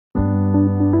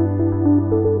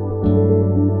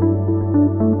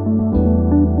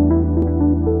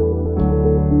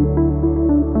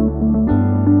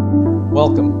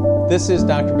This is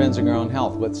Dr. Benzinger on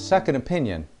Health with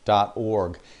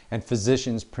secondopinion.org and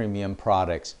Physicians Premium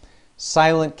Products.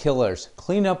 Silent killers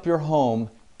clean up your home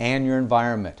and your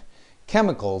environment.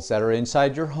 Chemicals that are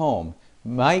inside your home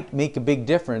might make a big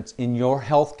difference in your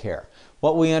health care.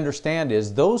 What we understand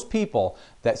is those people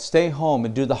that stay home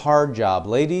and do the hard job,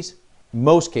 ladies,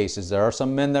 most cases, there are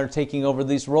some men that are taking over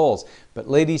these roles, but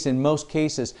ladies, in most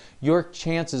cases, your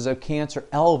chances of cancer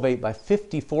elevate by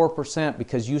 54%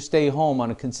 because you stay home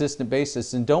on a consistent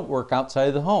basis and don't work outside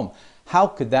of the home. How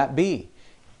could that be?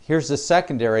 Here's the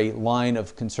secondary line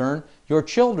of concern. Your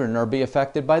children are being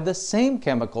affected by the same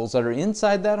chemicals that are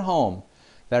inside that home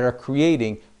that are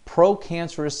creating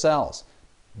pro-cancerous cells.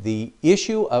 The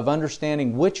issue of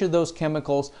understanding which of those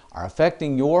chemicals are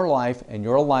affecting your life and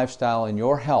your lifestyle and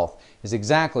your health is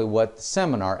exactly what the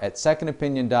seminar at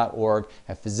secondopinion.org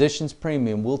at Physicians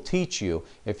Premium will teach you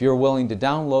if you're willing to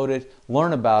download it,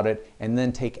 learn about it, and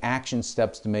then take action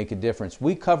steps to make a difference.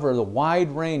 We cover the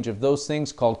wide range of those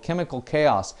things called chemical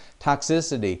chaos,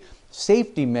 toxicity,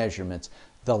 safety measurements,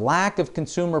 the lack of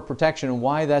consumer protection and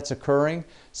why that's occurring,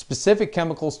 specific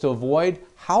chemicals to avoid,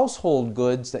 household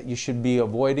goods that you should be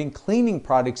avoiding, cleaning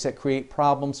products that create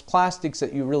problems, plastics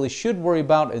that you really should worry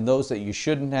about and those that you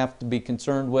shouldn't have to be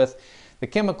concerned with, the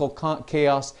chemical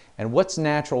chaos and what's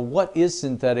natural, what is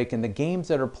synthetic, and the games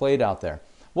that are played out there.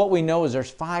 What we know is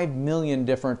there's 5 million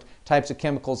different types of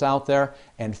chemicals out there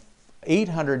and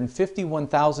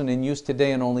 851,000 in use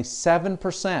today, and only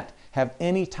 7% have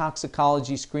any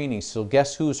toxicology screening. So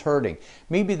guess who's hurting?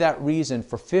 Maybe that reason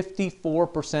for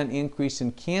 54% increase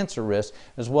in cancer risk,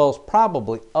 as well as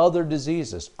probably other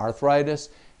diseases, arthritis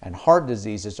and heart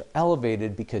diseases, are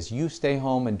elevated because you stay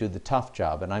home and do the tough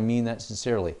job. And I mean that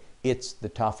sincerely. It's the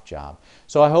tough job.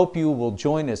 So I hope you will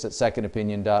join us at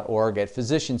secondopinion.org at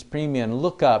Physicians Premium and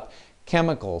look up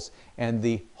chemicals and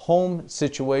the home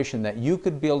situation that you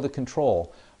could be able to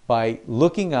control by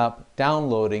looking up,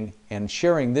 downloading, and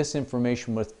sharing this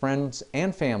information with friends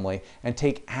and family and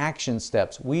take action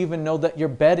steps. We even know that your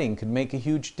bedding could make a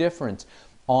huge difference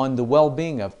on the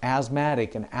well-being of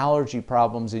asthmatic and allergy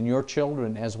problems in your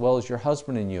children as well as your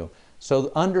husband and you.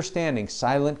 So understanding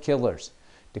silent killers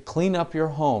to clean up your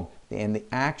home and the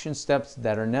action steps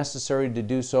that are necessary to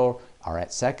do so are at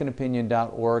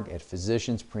secondopinion.org at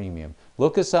Physicians Premium.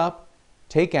 Look us up,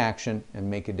 take action, and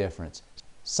make a difference.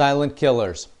 Silent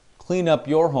killers, clean up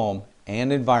your home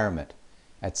and environment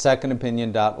at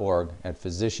secondopinion.org at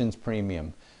Physicians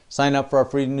Premium. Sign up for our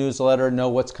free newsletter, know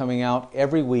what's coming out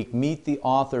every week. Meet the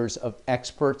authors of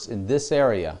experts in this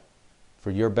area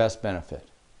for your best benefit.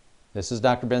 This is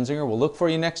Dr. Benzinger. We'll look for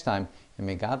you next time, and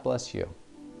may God bless you.